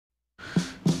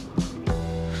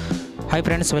Hi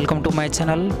friends, welcome to my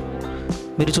channel.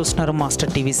 మీరు చూస్తున్నారు master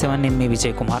TV 7. నేను మీ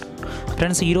విజయ్ కుమార్.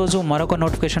 ఫ్రెండ్స్, ఈరోజు మరొక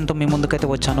నోటిఫికేషన్తో మీ ముందుకైతే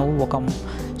వచ్చాను. ఒక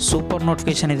సూపర్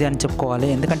నోటిఫికేషన్ ఇది అని చెప్పుకోవాలి.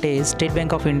 ఎందుకంటే state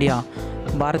bank of India,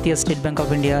 Bharatiya state bank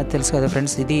of India తెలుసు కదా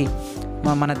ఫ్రెండ్స్, ఇది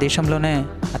మన దేశంలోనే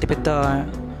అతిపెద్ద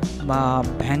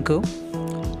బ్యాంకు.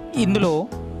 ఇందులో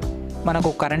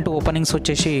మనకు కరెంట్ ఓపెనింగ్స్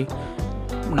వచ్చేసి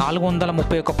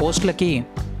 431 పోస్టులకి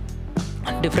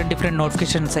డిఫరెంట్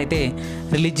నోటిఫికేషన్స్ అయితే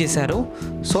రిలీజ్ చేశారు.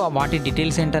 సో వాటి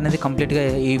డీటెయిల్స్ ఏంటనేది కంప్లీట్గా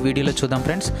ఈ వీడియోలో చూద్దాం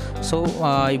ఫ్రెండ్స్. సో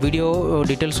ఈ వీడియో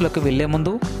డీటెయిల్స్లోకి వెళ్ళే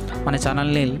ముందు మన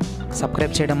ఛానల్ని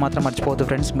సబ్స్క్రైబ్ చేయడం మాత్రం మర్చిపోవద్దు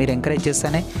ఫ్రెండ్స్. మీరు ఎంకరేజ్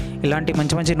చేస్తేనే ఇలాంటి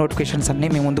మంచి నోటిఫికేషన్స్ అన్నీ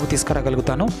మీ ముందుకు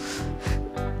తీసుకురాగలుగుతాను.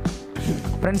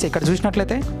 ఫ్రెండ్స్, ఇక్కడ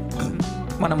చూసినట్లయితే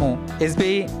మనము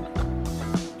ఎస్బీఐ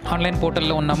ఆన్లైన్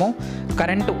పోర్టల్లో ఉన్నాము.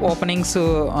 కరెంట్ ఓపెనింగ్స్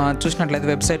చూసినట్లయితే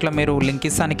వెబ్సైట్లో మీరు లింక్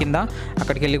ఇస్తాను కింద,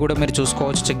 అక్కడికి వెళ్ళి కూడా మీరు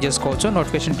చూసుకోవచ్చు, చెక్ చేసుకోవచ్చు.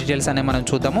 నోటిఫికేషన్ డీటెయిల్స్ అనేవి మనం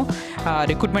చూద్దాము.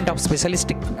 Recruitment of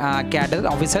specialist cadre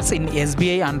officers in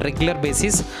SBI on regular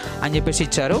basis అని చెప్పేసి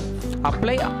ఇచ్చారు.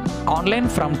 అప్లై ఆన్లైన్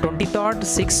ఫ్రమ్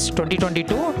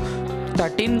 23/6/2022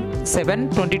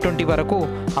 13/7/2020 వరకు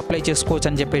అప్లై చేసుకోవచ్చు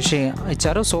అని చెప్పేసి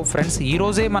ఇచ్చారు. సో ఫ్రెండ్స్,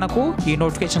 ఈరోజే మనకు ఈ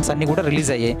నోటిఫికేషన్స్ అన్నీ కూడా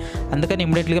రిలీజ్ అయ్యాయి. అందుకని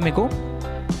ఇమ్మీడియట్గా మీకు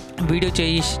వీడియో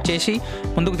చేసి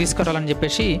ముందుకు తీసుకురావాలని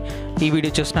చెప్పేసి ఈ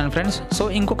వీడియో చూస్తున్నాను ఫ్రెండ్స్. సో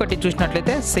ఇంకొకటి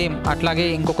చూసినట్లయితే సేమ్ అట్లాగే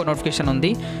ఇంకొక నోటిఫికేషన్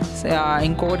ఉంది.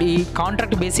 ఇంకొకటి ఈ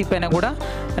కాంట్రాక్ట్ బేసిక్ పైన కూడా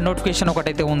నోటిఫికేషన్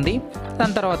ఒకటైతే ఉంది.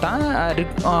 దాని తర్వాత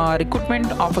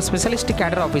recruitment of specialist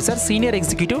cadre officer senior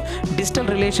executive digital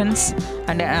relations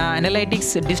and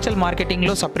analytics digital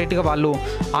మార్కెటింగ్లో సపరేట్గా వాళ్ళు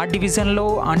ఆ డివిజన్లో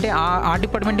అంటే ఆ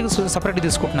డిపార్ట్మెంట్కి సపరేట్గా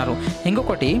తీసుకుంటున్నారు.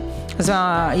 ఇంకొకటి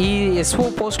ఈ ఎస్ఓ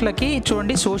పోస్టులకి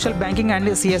చూడండి, సోషల్ బ్యాంకింగ్ అండ్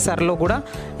సిఎస్ఆర్లో కూడా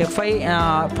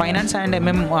ఫైనాన్స్ అండ్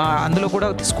అందులో కూడా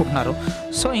తీసుకుంటున్నారు.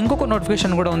 సో ఇంకొక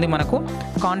నోటిఫికేషన్ కూడా ఉంది మనకు,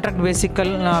 కాంట్రాక్ట్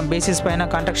బేసిస్ పైన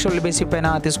కాంట్రాక్చువల్ బేసిక్ పైన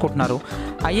తీసుకుంటున్నారు.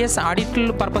 ఐఎస్ ఆడిట్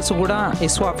పర్పస్ కూడా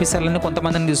ఎస్ఓ ఆఫీసర్లను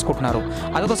కొంతమందిని తీసుకుంటున్నారు.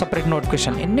 అదొక సపరేట్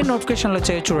నోటిఫికేషన్. ఎన్ని నోటిఫికేషన్లు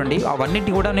వచ్చాయో చూడండి.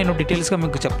 అవన్నిటి కూడా నేను డీటెయిల్స్గా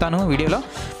మీకు చెప్తాను వీడియోలో,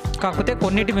 కాకపోతే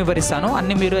కొన్నిటి వివరిస్తాను.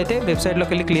 అన్ని మీరు అయితే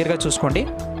వెబ్సైట్లోకి వెళ్ళి క్లియర్గా చూసుకోండి.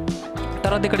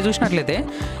 తర్వాత ఇక్కడ చూసినట్లయితే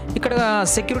ఇక్కడ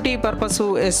సెక్యూరిటీ పర్పస్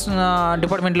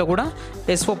డిపార్ట్మెంట్లో కూడా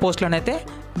ఎస్ఓ పోస్టులను అయితే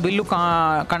బిల్లు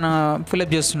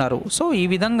ఫిలప్ చేస్తున్నారు. సో ఈ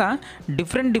విధంగా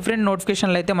డిఫరెంట్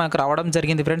నోటిఫికేషన్లు అయితే మనకు రావడం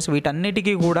జరిగింది ఫ్రెండ్స్.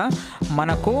 వీటన్నిటికీ కూడా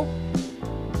మనకు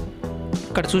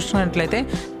ఇక్కడ చూసినట్లయితే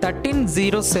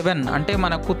 13/07 అంటే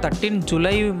మనకు 13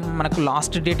 జూలై మనకు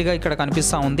లాస్ట్ డేట్గా ఇక్కడ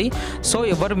కనిపిస్తూ ఉంది. సో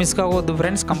ఎవరు మిస్ కావద్దు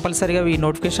ఫ్రెండ్స్, కంపల్సరీగా ఈ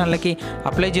నోటిఫికేషన్లకి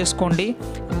అప్లై చేసుకోండి.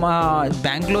 మా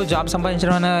బ్యాంక్లో జాబ్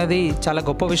సంపాదించడం అనేది చాలా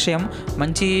గొప్ప విషయం.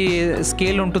 మంచి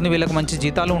స్కేల్ ఉంటుంది, వీళ్ళకి మంచి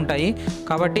జీతాలు ఉంటాయి.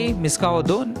 కాబట్టి మిస్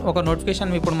కావద్దు. ఒక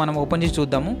నోటిఫికేషన్ ఇప్పుడు మనం ఓపెన్ చేసి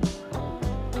చూద్దాము.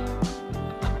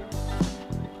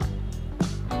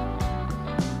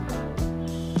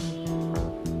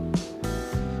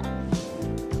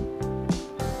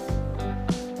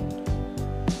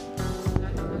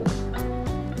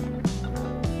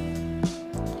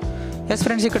 ఎస్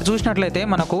ఫ్రెండ్స్, ఇక్కడ చూసినట్లయితే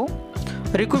మనకు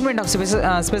recruitment of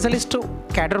specialist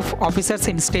cadre officers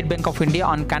in state bank of India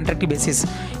on contract basis,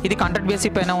 ఇది కాంట్రాక్ట్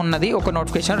బేసిక్ పైన ఉన్నది ఒక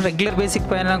నోటిఫికేషన్. రెగ్యులర్ బేసిక్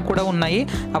పైన కూడా ఉన్నాయి,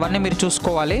 అవన్నీ మీరు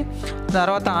చూసుకోవాలి.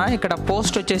 తర్వాత ఇక్కడ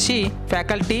పోస్ట్ వచ్చేసి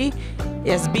ఫ్యాకల్టీ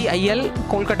ఎస్బిఐఎల్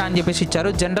కోల్కతా అని చెప్పేసి ఇచ్చారు.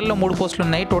 జనరల్లో 3 పోస్టులు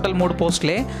ఉన్నాయి, టోటల్ 3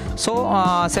 పోస్టులే. సో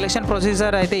సెలక్షన్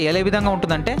ప్రొసీజర్ అయితే ఏ విధంగా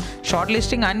ఉంటుందంటే short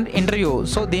listing and interview.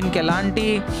 So దీనికి ఎలాంటి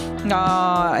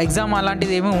ఎగ్జామ్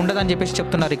అలాంటిది ఏమీ ఉండదని చెప్పేసి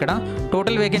చెప్తున్నారు. ఇక్కడ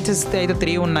టోటల్ వేకెన్సీస్ అయితే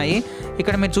 3 ఉన్నాయి.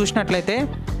 ఇక్కడ మీరు చూసినట్లయితే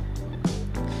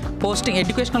పోస్టింగ్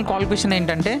ఎడ్యుకేషనల్ క్వాలిఫికేషన్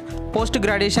ఏంటంటే post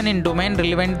graduation in domain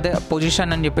relevant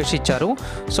position అని చెప్పేసి ఇచ్చారు.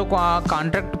 సో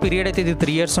కాంట్రాక్ట్ పీరియడ్ అయితే ఇది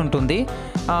 3 years ఉంటుంది.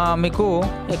 మీకు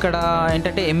ఇక్కడ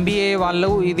ఏంటంటే ఎంబీఏ వాళ్ళు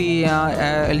ఇది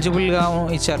ఎలిజిబుల్గా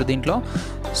ఇచ్చారు దీంట్లో.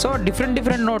 సో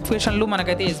డిఫరెంట్ నోటిఫికేషన్లు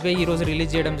మనకైతే ఎస్బీఐ ఈరోజు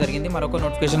రిలీజ్ చేయడం జరిగింది. మరొక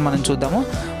నోటిఫికేషన్ మనం చూద్దాము.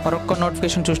 మరొక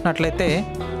నోటిఫికేషన్ చూసినట్లయితే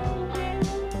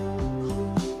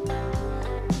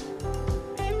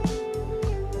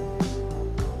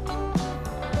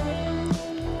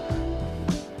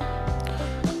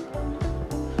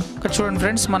ఇక్కడ చూడండి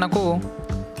ఫ్రెండ్స్, మనకు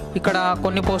ఇక్కడ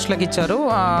కొన్ని పోస్టులకి ఇచ్చారు.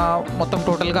 మొత్తం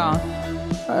టోటల్గా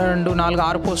 2, 4,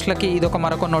 6 పోస్టులకి ఇది ఒక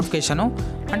మరొక నోటిఫికేషను.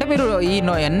 అంటే మీరు ఈ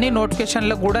అన్ని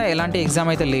నోటిఫికేషన్లకు కూడా ఎలాంటి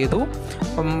ఎగ్జామ్ అయితే లేదు.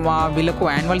 వీళ్ళకు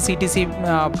యాన్యువల్ సిటీసీ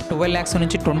 12 lakhs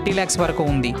నుంచి 20 lakhs వరకు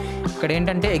ఉంది. ఇక్కడ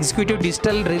ఏంటంటే executive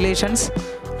digital relations,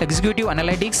 executive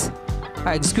analytics,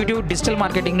 executive digital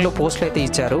మార్కెటింగ్లో పోస్టులు అయితే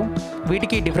ఇచ్చారు.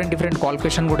 వీటికి డిఫరెంట్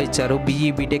క్వాలిఫికేషన్ కూడా ఇచ్చారు. బీఈ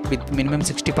బీటెక్ విత్ మినిమం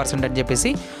 60% అని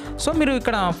చెప్పేసి. సో మీరు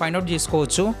ఇక్కడ ఫైండ్ అవుట్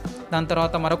చేసుకోవచ్చు. దాని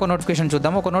తర్వాత మరొక నోటిఫికేషన్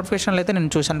చూద్దాం. ఒక నోటిఫికేషన్లో అయితే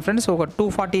నేను చూశాను ఫ్రెండ్స్, ఒక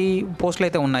 240 పోస్టులు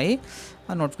అయితే ఉన్నాయి.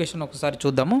 ఆ నోటిఫికేషన్ ఒకసారి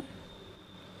చూద్దాము.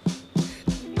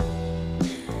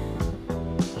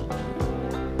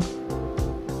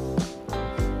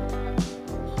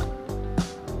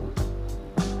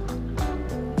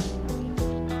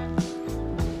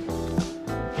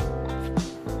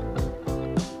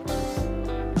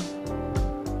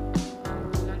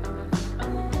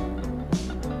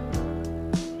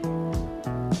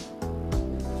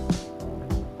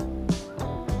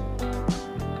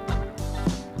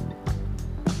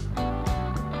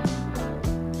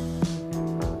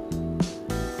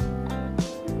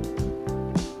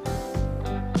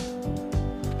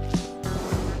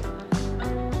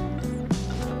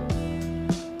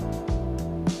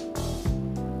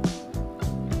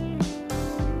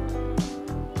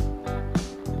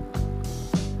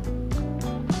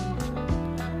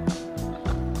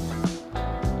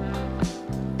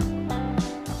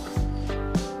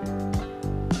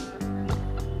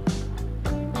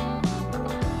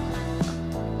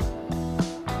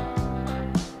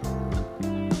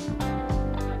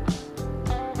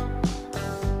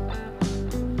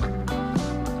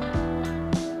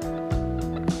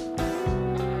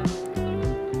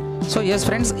 సో ఎస్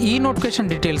ఫ్రెండ్స్, ఈ నోటిఫికేషన్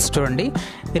డీటెయిల్స్ చూడండి.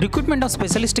 Recruitment of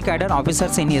specialist cadre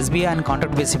officers in SBI and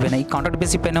contract basis పైన, ఈ కాంట్రాక్ట్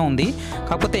బేసిస్ పైన ఉంది.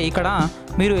 కాకపోతే ఇక్కడ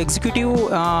మీరు executive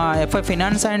f i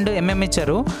finance and MM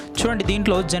ఇచ్చారు చూడండి.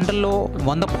 దీంట్లో జనరల్లో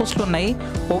 100 పోస్టులు ఉన్నాయి,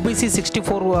 ఓబీసీ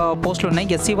 64 పోస్టులు ఉన్నాయి,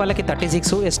 ఎస్సీ వాళ్ళకి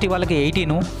 36, ఎస్టీ వాళ్ళకి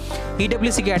 18,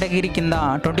 ఈడబ్ల్యూసీ కేటగిరీ కింద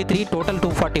 23, total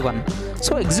 241.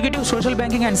 So executive social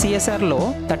banking and సిఎస్ఆర్లో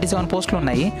 37 పోస్టులు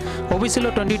ఉన్నాయి,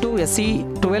 ఓబీసీలో 22, ఎస్సీ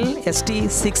 12, ఎస్టీ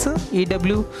 6,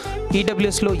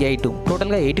 ఈడబ్ల్యూఎస్లో 8,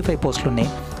 టోటల్గా 85 పోస్టులు ఉన్నాయి.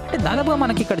 అంటే దాదాపుగా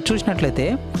మనకి ఇక్కడ చూసినట్లయితే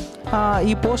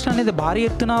ఈ పోస్ట్ అనేది భారీ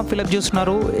ఎత్తున ఫిలప్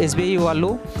చేస్తున్నారు ఎస్బీఐ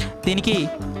వాళ్ళు. దీనికి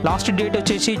లాస్ట్ డేట్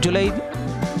వచ్చేసి జూలై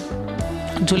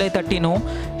 13.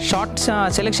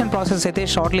 సెలెక్షన్ ప్రాసెస్ అయితే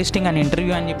షార్ట్ లిస్టింగ్ అండ్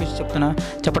ఇంటర్వ్యూ అని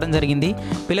చెప్పడం జరిగింది.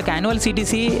 వీళ్ళకి యాన్యువల్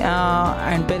సిటీసీ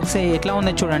అండ్ పెర్క్స్ ఎట్లా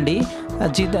ఉందో చూడండి.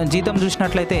 జీతం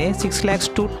చూసినట్లయితే 6 lakhs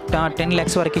to 10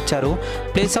 lakhs వరకు ఇచ్చారు.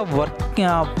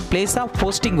 Place of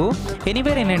posting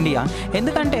anywhere in India.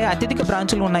 ఎందుకంటే అత్యధిక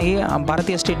బ్రాంచులు ఉన్నాయి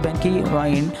భారతీయ స్టేట్ బ్యాంక్కి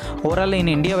ఓవరాల్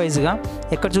ఇన్ ఇండియా వైజ్గా.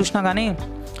 ఎక్కడ చూసినా కానీ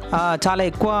చాలా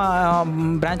ఎక్కువ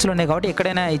బ్రాంచ్లు ఉన్నాయి కాబట్టి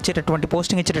ఎక్కడైనా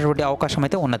పోస్టింగ్ ఇచ్చేటటువంటి అవకాశం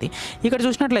అయితే ఉన్నది. ఇక్కడ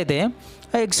చూసినట్లయితే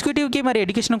ఎగ్జిక్యూటివ్కి మరి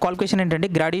ఎడ్యుకేషన్ క్వాలిఫికేషన్ ఏంటంటే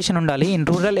గ్రాడ్యుయేషన్ ఉండాలి in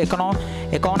rural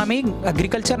economy,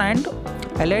 agriculture and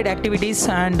allied activities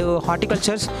and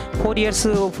హార్టికల్చర్స్ 4 years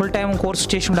full time course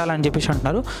చేసి ఉండాలని చెప్పేసి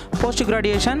అంటున్నారు. Post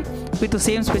graduation with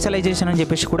same specialisation అని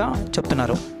చెప్పేసి కూడా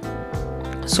చెప్తున్నారు.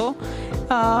 సో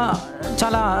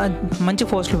చాలా మంచి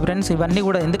పోస్టులు ఫ్రెండ్స్ ఇవన్నీ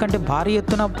కూడా. ఎందుకంటే భారీ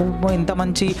ఎత్తున ఇంత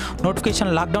మంచి నోటిఫికేషన్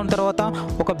లాక్డౌన్ తర్వాత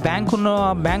ఒక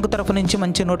బ్యాంకు తరఫు నుంచి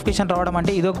మంచి నోటిఫికేషన్ రావడం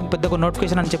అంటే ఇదో పెద్ద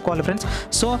నోటిఫికేషన్ అని చెప్పుకోవాలి ఫ్రెండ్స్.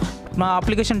 సో మా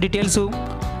అప్లికేషన్ డీటెయిల్స్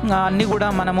అన్నీ కూడా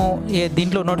మనము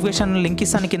దీంట్లో నోటిఫికేషన్ లింక్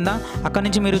ఇస్తాను కింద, అక్కడి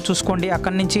నుంచి మీరు చూసుకోండి.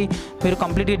 అక్కడి నుంచి మీరు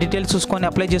కంప్లీట్ డీటెయిల్స్ చూసుకొని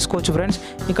అప్లై చేసుకోవచ్చు ఫ్రెండ్స్.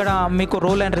 ఇక్కడ మీకు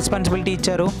రోల్ అండ్ రెస్పాన్సిబిలిటీ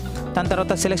ఇచ్చారు, దాని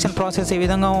తర్వాత సెలెక్షన్ ప్రాసెస్ ఏ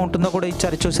విధంగా ఉంటుందో కూడా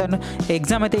ఇచ్చారు. చూశాను,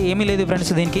 ఎగ్జామ్ అయితే ఏమీ లేదు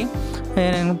ఫ్రెండ్స్. దీనికి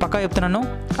నేను పక్కా చెప్తున్నాను.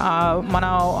 మన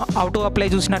అవుట్ అప్లై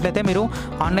చూసినట్లయితే మీరు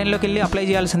ఆన్లైన్లోకి వెళ్ళి అప్లై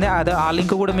చేయాల్సిందే. ఆ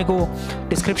లింక్ కూడా మీకు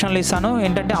డిస్క్రిప్షన్లో ఇస్తాను.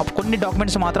 ఏంటంటే కొన్ని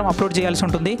డాక్యుమెంట్స్ మాత్రం అప్లోడ్ చేయాల్సి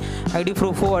ఉంటుంది. ఐడి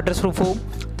ప్రూఫ్, అడ్రస్ ప్రూఫ్,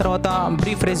 తర్వాత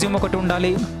బ్రీఫ్ రెజ్యూమ్ ఒకటి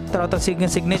ఉండాలి, తర్వాత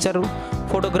సిగ్నేచర్,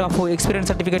 ఫోటోగ్రాఫ్, ఎక్స్పీరియన్స్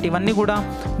సర్టిఫికేట్ ఇవన్నీ కూడా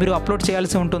మీరు అప్లోడ్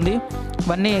చేయాల్సి ఉంటుంది.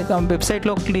 ఇవన్నీ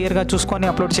వెబ్సైట్లో క్లియర్గా చూసుకొని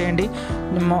అప్లోడ్ చేయండి.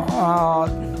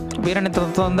 వీరని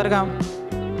తొందరగా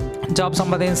జాబ్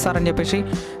సంపాదిస్తారని చెప్పేసి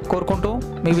కోరుకుంటూ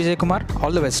మీ Vijay Kumar.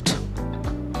 All the best.